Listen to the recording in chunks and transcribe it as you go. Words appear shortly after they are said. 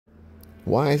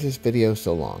Why is this video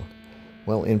so long?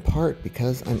 Well, in part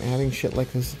because I'm adding shit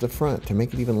like this at the front to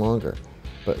make it even longer.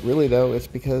 But really though, it's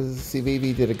because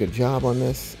Civivi did a good job on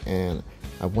this, and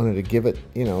I wanted to give it,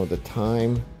 you know, the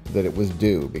time that it was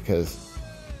due, because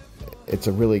it's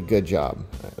a really good job.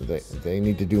 They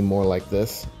need to do more like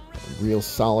this, real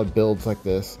solid builds like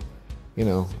this. You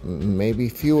know, maybe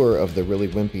fewer of the really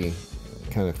wimpy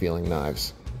kind of feeling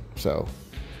knives. So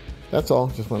that's all.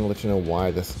 Just want to let you know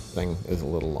why this thing is a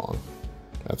little long.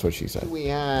 That's what she said. We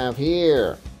have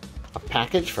here a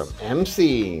package from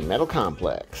MC Metal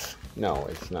Complex. No,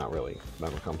 it's not really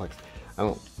Metal Complex. I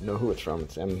don't know who it's from.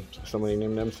 It's somebody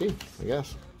named MC, I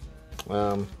guess.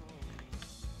 Yeah,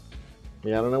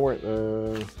 I don't know where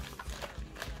does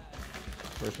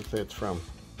it say it's from?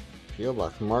 Field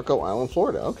Box, Marco Island,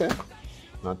 Florida. Okay,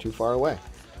 not too far away.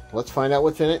 Let's find out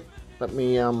what's in it. Let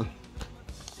me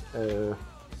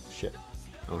shit,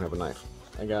 I don't have a knife.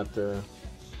 I got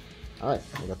alright,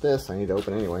 I got this. I need to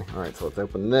open anyway. Alright, so let's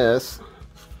open this.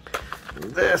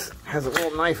 This has a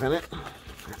little knife in it,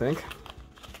 I think.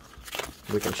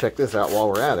 We can check this out while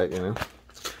we're at it, you know.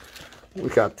 We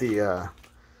got the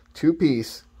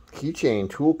two-piece keychain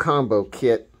tool combo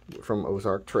kit from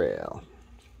Ozark Trail.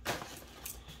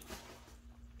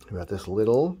 We got this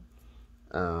little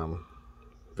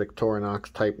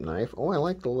Victorinox type knife. Oh, I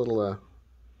like the little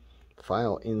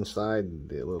file inside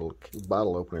the little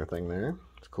bottle opener thing there.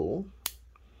 It's cool.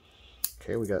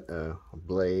 Okay, we got a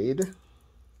blade.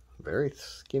 Very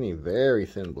skinny, very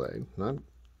thin blade. Not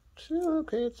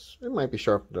okay. It might be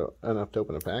sharp enough to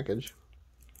open a package.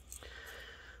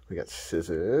 We got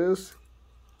scissors.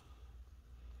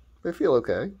 They feel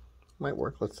okay. Might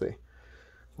work. Let's see.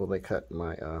 Will they cut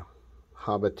my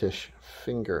hobbitish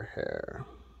finger hair?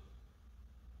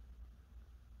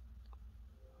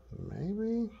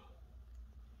 Maybe.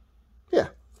 Yeah,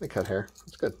 they cut hair.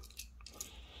 That's good.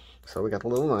 So we got the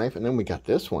little knife, and then we got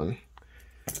this one.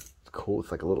 It's cool.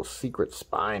 It's like a little secret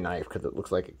spy knife because it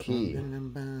looks like a key.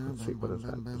 Let's see, what is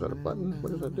that? Is that a button?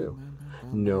 What does that do?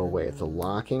 No way. It's a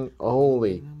locking.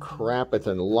 Holy crap! It's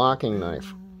a locking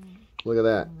knife. Look at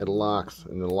that. It locks,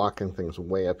 and the locking thing's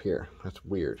way up here. That's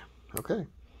weird. Okay.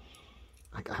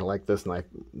 I like this knife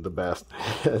the best.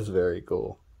 It's very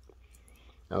cool.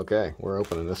 Okay, we're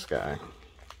opening this guy.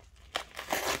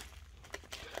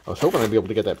 I was hoping I'd be able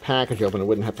to get that package open. I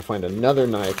wouldn't have to find another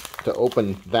knife to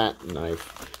open that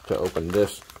knife, to open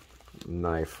this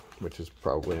knife, which is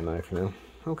probably a knife, you know.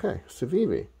 Okay,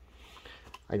 Civivi.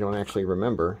 I don't actually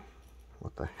remember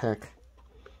what the heck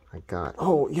I got.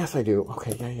 Oh, yes, I do.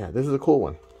 Okay, yeah. This is a cool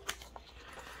one.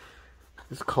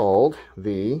 It's called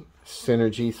the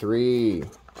Synergy 3.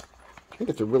 I think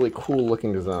it's a really cool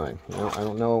looking design. You know, I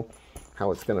don't know how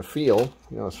it's going to feel,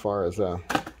 you know, as far as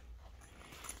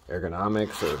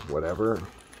ergonomics or whatever,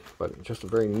 but just a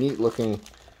very neat looking.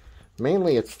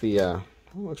 Mainly it's the oh,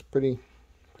 looks pretty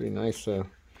nice,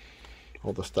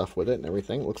 all the stuff with it and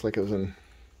everything. It looks like it was in,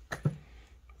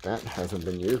 that hasn't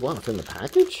been used. Wow, it's in the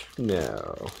package?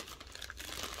 No.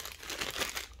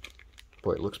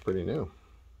 Boy, it looks pretty new.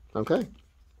 Okay,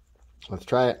 let's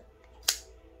try it.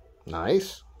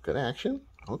 Nice, good action.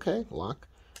 Okay, lock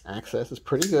access is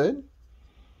pretty good.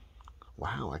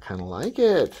 Wow, I kind of like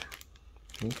it.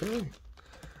 Okay,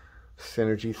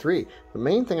 Synergy 3. The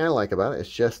main thing I like about it is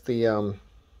just the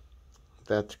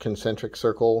that concentric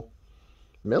circle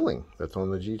milling that's on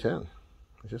the G10.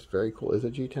 It's just very cool. Is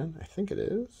it G10? I think it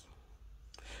is.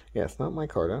 Yeah, it's not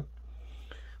micarta.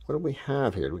 What do we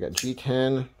have here? We got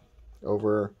G10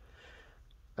 over,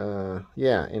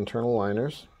 yeah, internal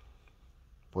liners.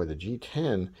 Boy, the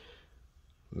G10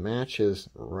 matches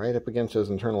right up against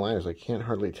those internal liners. I can't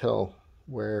hardly tell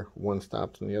where one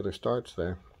stops and the other starts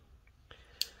there.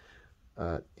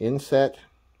 Inset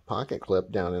pocket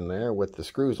clip down in there with the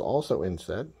screws also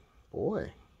inset.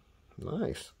 Boy,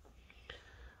 nice.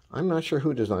 I'm not sure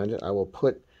who designed it. I will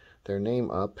put their name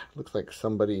up. Looks like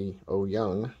somebody, Oh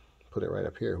Young, put it right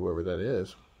up here, whoever that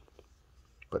is.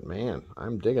 But man,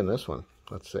 I'm digging this one.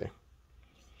 Let's see.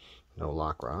 No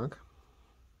lock rock.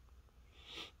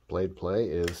 Blade play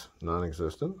is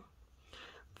non-existent.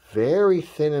 Very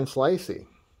thin and slicey.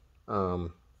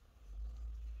 The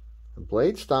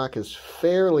blade stock is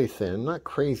fairly thin, not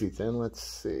crazy thin. Let's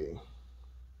see.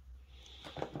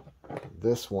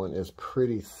 This one is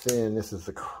pretty thin. This is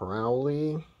the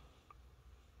Crowley.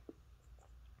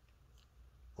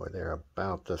 Boy, they're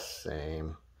about the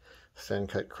same.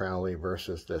 Sencut Crowley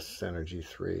versus this Synergy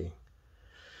 3.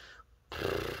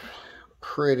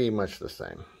 Pretty much the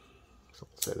same. So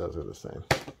let's say those are the same.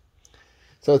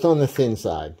 So it's on the thin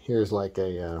side. Here's like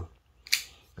a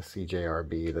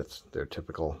CJRB. That's their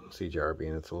typical CJRB,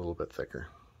 and it's a little bit thicker.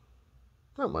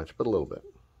 Not much, but a little bit.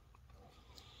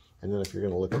 And then if you're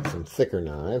going to look at some thicker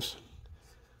knives,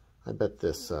 I bet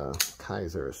this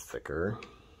Kaiser is thicker.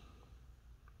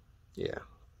 Yeah,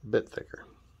 a bit thicker.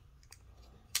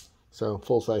 So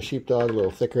full-size sheepdog, a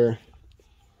little thicker.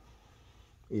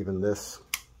 Even this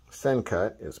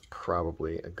Sencut is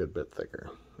probably a good bit thicker.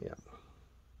 Yeah.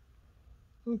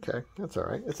 Okay, that's all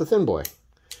right. It's a thin boy.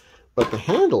 But the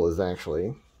handle is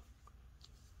actually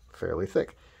fairly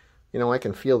thick. You know, I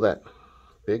can feel that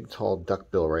big, tall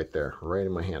duckbill right there, right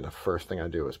in my hand. The first thing I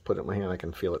do is put it in my hand. I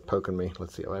can feel it poking me.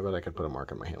 Let's see. Oh, I bet I could put a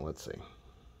mark in my hand. Let's see.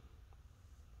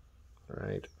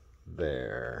 Right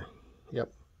there.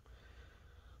 Yep.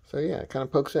 So yeah, it kind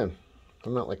of pokes in.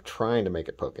 I'm not like trying to make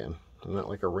it poke in. I'm not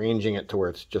like arranging it to where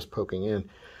it's just poking in.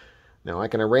 Now I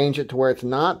can arrange it to where it's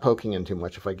not poking in too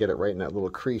much if I get it right in that little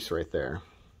crease right there.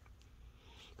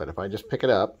 But if I just pick it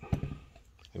up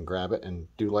and grab it and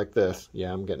do like this,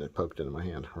 yeah, I'm getting it poked into my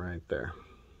hand right there.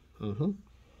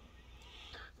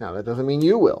 Now that doesn't mean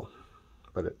you will,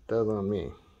 but it does on me.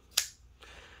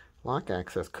 Lock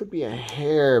access could be a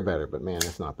hair better, but man,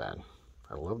 it's not bad.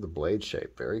 I love the blade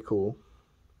shape, very cool.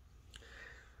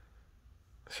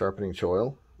 Sharpening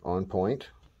choil, on point,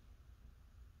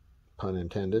 pun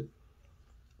intended.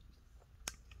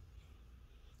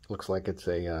 Looks like it's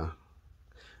a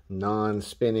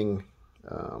non-spinning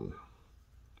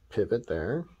pivot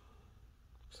there,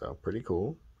 so pretty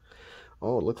cool.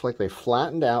 Oh, it looks like they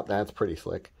flattened out, that's pretty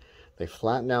slick. They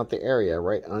flattened out the area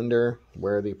right under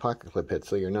where the pocket clip hits,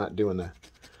 so you're not doing the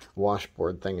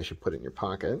washboard thing as you put it in your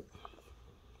pocket.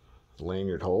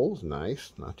 Lanyard holes,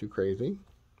 nice, not too crazy.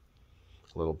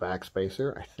 A little back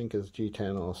spacer, I think is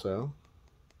G10 also.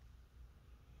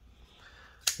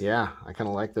 Yeah, I kind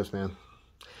of like this, man.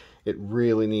 It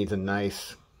really needs a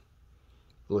nice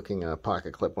looking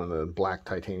pocket clip. One of the black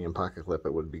titanium pocket clip,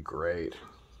 it would be great.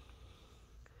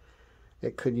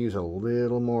 It could use a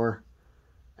little more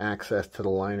access to the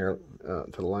liner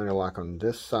lock on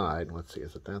this side. Let's see,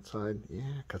 is it that side?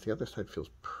 Yeah, because the other side feels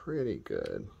pretty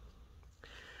good.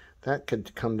 That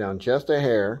could come down just a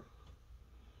hair,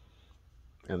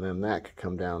 and then that could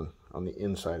come down on the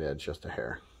inside edge just a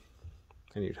hair,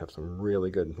 and you'd have some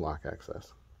really good lock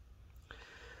access.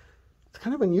 It's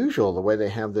kind of unusual the way they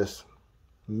have this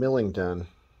milling done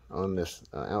on this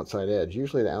outside edge.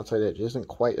 Usually the outside edge isn't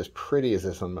quite as pretty as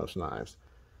this on most knives.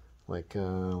 Like,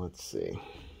 let's see.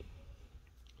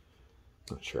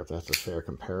 Not sure if that's a fair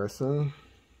comparison.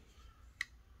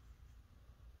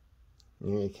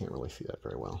 Yeah, you can't really see that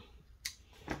very well.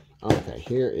 Okay,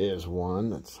 here is one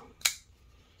that's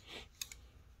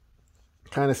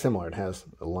kind of similar. It has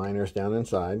the liners down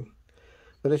inside,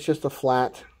 but it's just a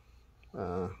flat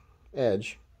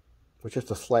edge with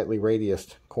just a slightly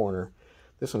radiused corner.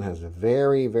 This one has a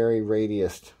very, very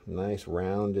radiused, nice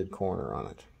rounded corner on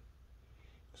it.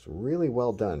 It's really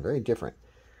well done, very different.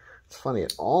 It's funny,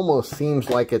 it almost seems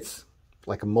like it's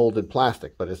like a molded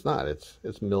plastic, but it's not.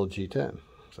 It's milled G10.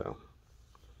 So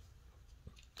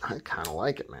I kind of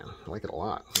like it, man. I like it a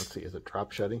lot. Let's see, is it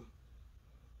drop shutting?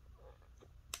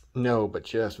 No, but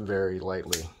just very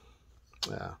lightly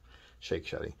shake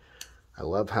shutty. I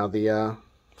love how the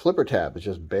flipper tab is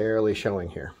just barely showing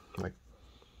here. Like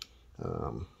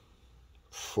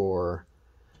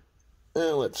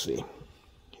let's see.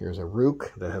 Here's a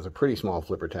Rook that has a pretty small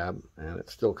flipper tab, and it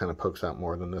still kind of pokes out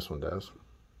more than this one does.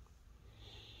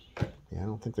 Yeah, I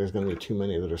don't think there's going to be too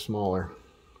many that are smaller.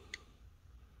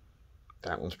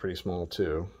 That one's pretty small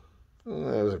too.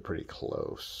 Those are pretty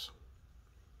close.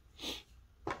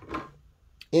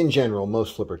 In general,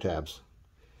 most flipper tabs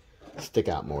stick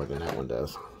out more than that one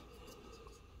does.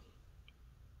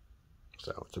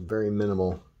 So it's a very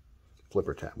minimal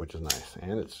flipper tab, which is nice.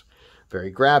 And it's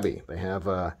very grabby. They have,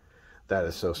 that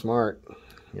is so smart.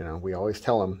 You know, we always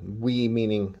tell them, we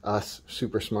meaning us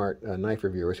super smart knife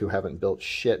reviewers who haven't built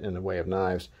shit in the way of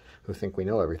knives, who think we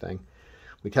know everything.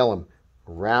 We tell them,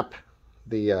 wrap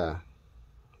the,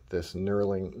 this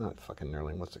knurling, not fucking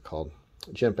knurling, what's it called?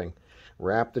 Jimping.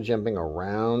 Wrap the jimping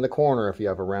around the corner if you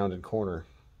have a rounded corner.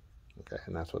 Okay,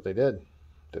 and that's what they did.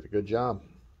 Did a good job.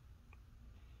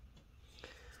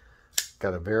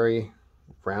 Got a very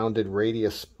rounded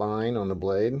radius spine on the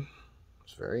blade.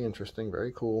 It's very interesting,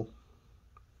 very cool.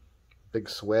 Big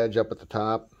swedge up at the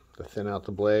top to thin out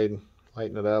the blade,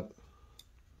 lighten it up.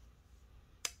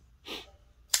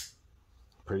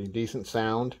 Pretty decent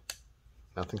sound.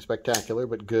 Nothing spectacular,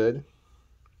 but good.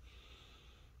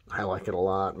 I like it a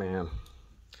lot, man.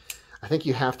 I think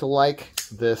you have to like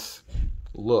this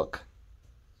look.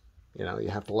 You know, you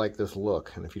have to like this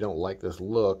look. And if you don't like this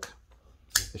look,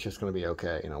 it's just going to be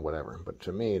okay, you know, whatever. But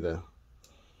to me,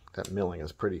 that milling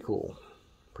is pretty cool.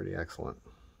 Pretty excellent.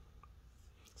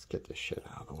 Get this shit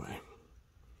out of the way.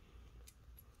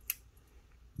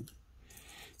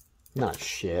 Not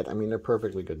shit. I mean, they're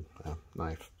perfectly good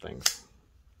knife things.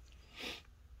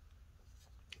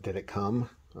 Did it come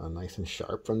nice and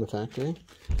sharp from the factory?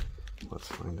 Let's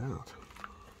find out.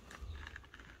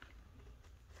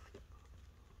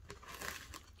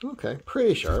 Okay,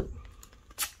 pretty sharp.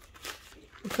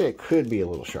 Okay, it could be a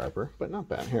little sharper, but not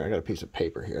bad. Here, I got a piece of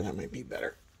paper here. That might be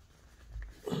better.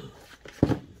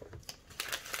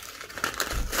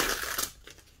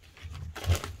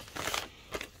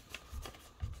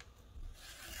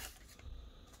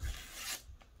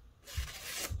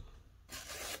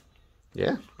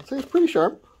 Yeah, I'd say it's pretty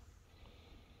sharp.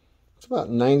 It's about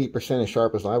 90% as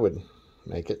sharp as I would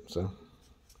make it, so.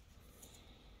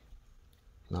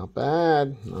 Not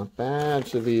bad,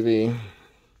 Civivi.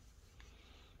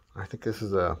 I think this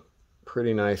is a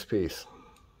pretty nice piece.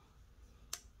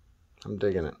 I'm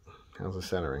digging it. How's the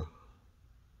centering?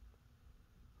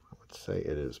 I would say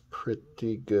it is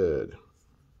pretty good.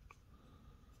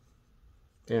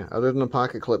 Yeah, other than the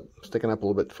pocket clip sticking up a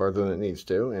little bit farther than it needs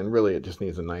to, and really it just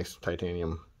needs a nice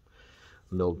titanium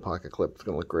milled pocket clip. It's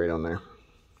going to look great on there.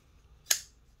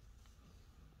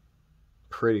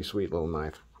 Pretty sweet little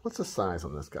knife. What's the size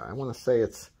on this guy? I want to say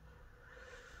it's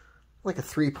like a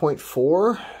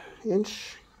 3.4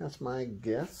 inch. That's my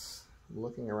guess. I'm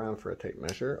looking around for a tape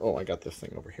measure. Oh, I got this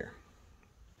thing over here.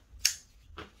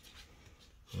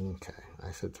 Okay,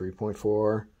 I said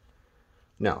 3.4.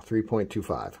 No,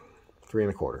 3.25. 3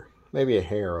 1/4. Maybe a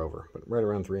hair over, but right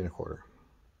around 3 1/4.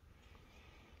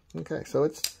 Okay, so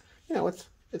it's, you know,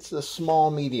 it's the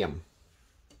small medium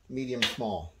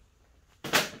small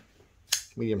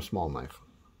knife.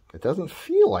 It doesn't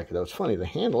feel like it though. It's funny, the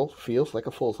handle feels like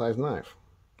a full-size knife,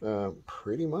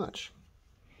 pretty much.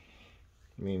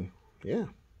 I mean, yeah,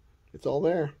 it's all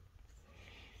there.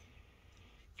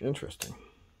 Interesting.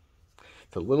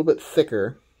 It's a little bit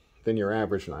thicker than your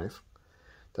average knife.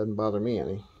 Doesn't bother me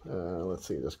any. Let's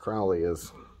see, this Crowley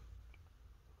is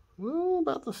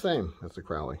about the same as the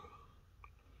Crowley.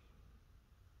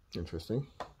 Interesting.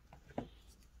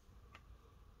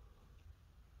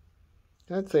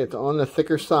 I'd say it's on the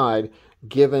thicker side,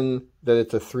 given that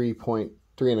it's a 3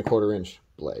 1/4 inch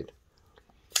blade.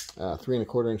 3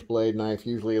 1/4 inch blade knife,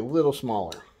 usually a little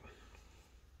smaller.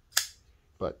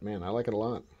 But man, I like it a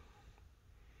lot.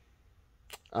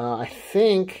 I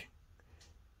think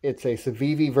it's a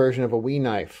Civivi version of a Wii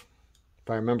knife.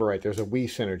 If I remember right, there's a Wii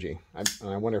Synergy. And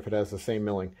I wonder if it has the same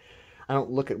milling. I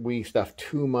don't look at Wii stuff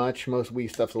too much. Most Wii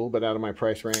stuff's a little bit out of my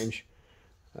price range.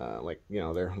 Like, you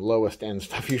know, their lowest end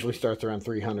stuff usually starts around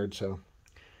 300, so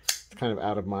it's kind of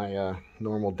out of my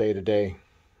normal day-to-day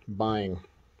buying.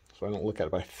 So I don't look at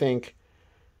it, but I think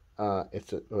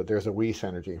there's a Wii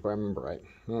Synergy, if I remember right.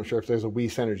 I'm not sure if there's a Wii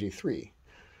Synergy 3.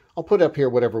 I'll put up here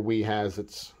whatever Wii has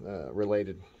that's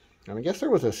related. And I guess there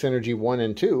was a Synergy 1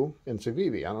 and 2 in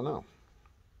Civivi. I don't know.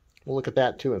 We'll look at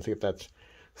that too and see if that's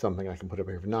something I can put up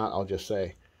here. If not, I'll just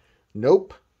say,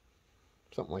 nope.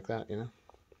 Something like that, you know.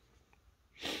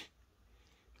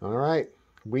 All right.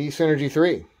 Wii Synergy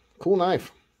 3. Cool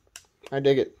knife. I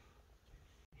dig it.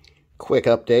 Quick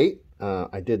update.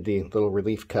 I did the little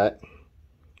relief cut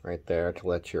right there to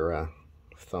let your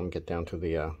thumb get down to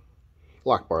the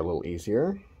lock bar a little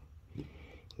easier.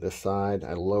 This side,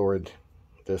 I lowered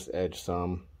this edge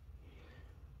some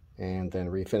and then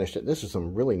refinished it. This is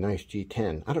some really nice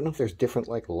G10. I don't know if there's different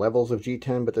like levels of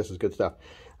G10, but this is good stuff.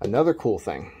 Another cool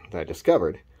thing that I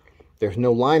discovered, there's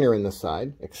no liner in this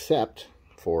side except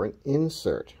for an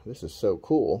insert. This is so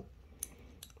cool.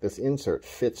 This insert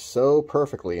fits so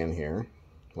perfectly in here,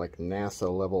 like NASA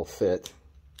level fit,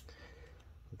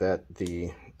 that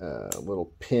the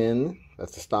little pin,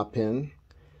 that's the stop pin,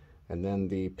 and then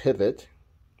the pivot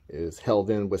is held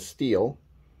in with steel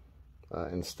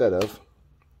instead of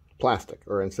plastic,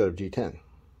 or instead of G10,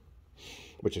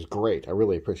 which is great. I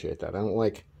really appreciate that. I don't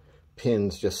like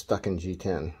pins just stuck in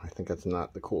G10. I think that's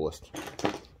not the coolest.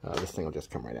 This thing will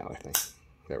just come right out, I think.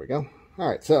 There we go. All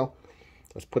right, so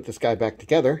let's put this guy back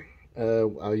together.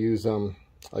 I'll use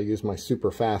my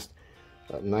super fast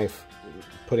knife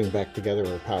putting back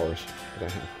together powers that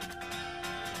I have.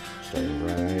 Starting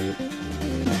right.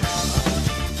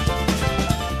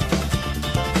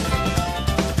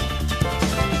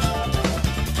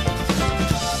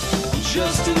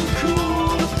 Just too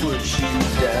cool to push you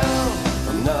down.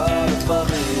 I'm not above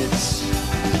it.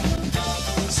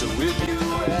 So if you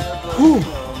ever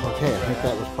okay, I think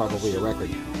that was probably a record,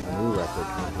 a new record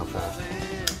on how fast I can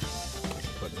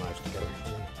put knives together.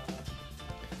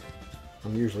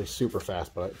 I'm usually super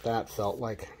fast, but that felt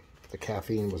like the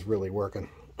caffeine was really working.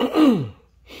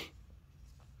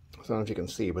 I don't know if you can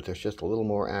see, but there's just a little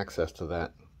more access to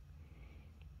that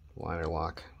liner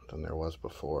lock than there was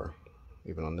before,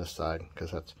 even on this side,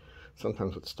 because that's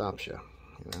sometimes what stops you,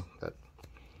 you know, that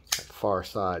far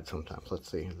side sometimes.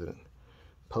 Let's see, is it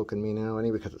poking me now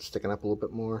any because it's sticking up a little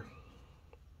bit more?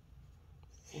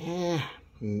 Yeah,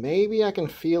 maybe I can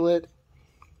feel it.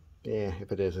 Yeah,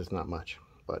 if it is, it's not much,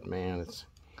 but man, it's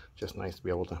just nice to be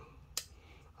able to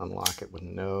unlock it with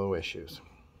no issues.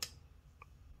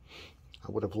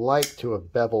 I would have liked to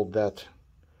have beveled that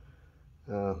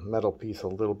metal piece a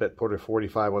little bit, put a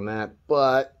 45 on that,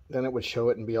 but then it would show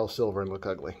it and be all silver and look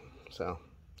ugly. So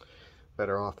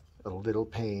better off a little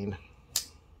pain.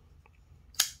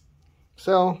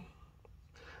 So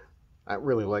I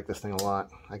really like this thing a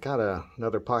lot. I got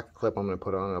another pocket clip I'm going to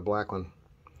put on, a black one.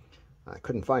 I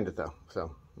couldn't find it though,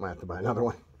 so I might have to buy another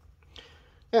one.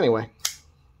 Anyway,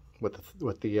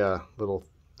 with the little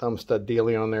thumb stud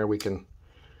dealie on there, we can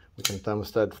thumb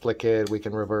stud flick it, we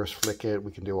can reverse flick it,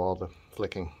 we can do all the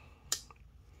flicking.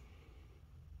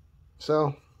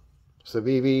 So,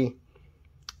 Civivi,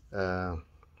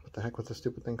 what the heck was this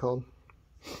stupid thing called?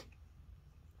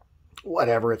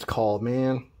 Whatever it's called,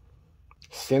 man.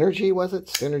 Synergy, was it?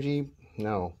 Synergy?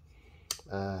 No.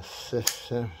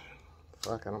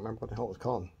 Fuck, I don't remember what the hell it was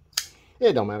called.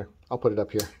 It don't matter. I'll put it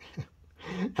up here.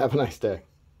 Have a nice day.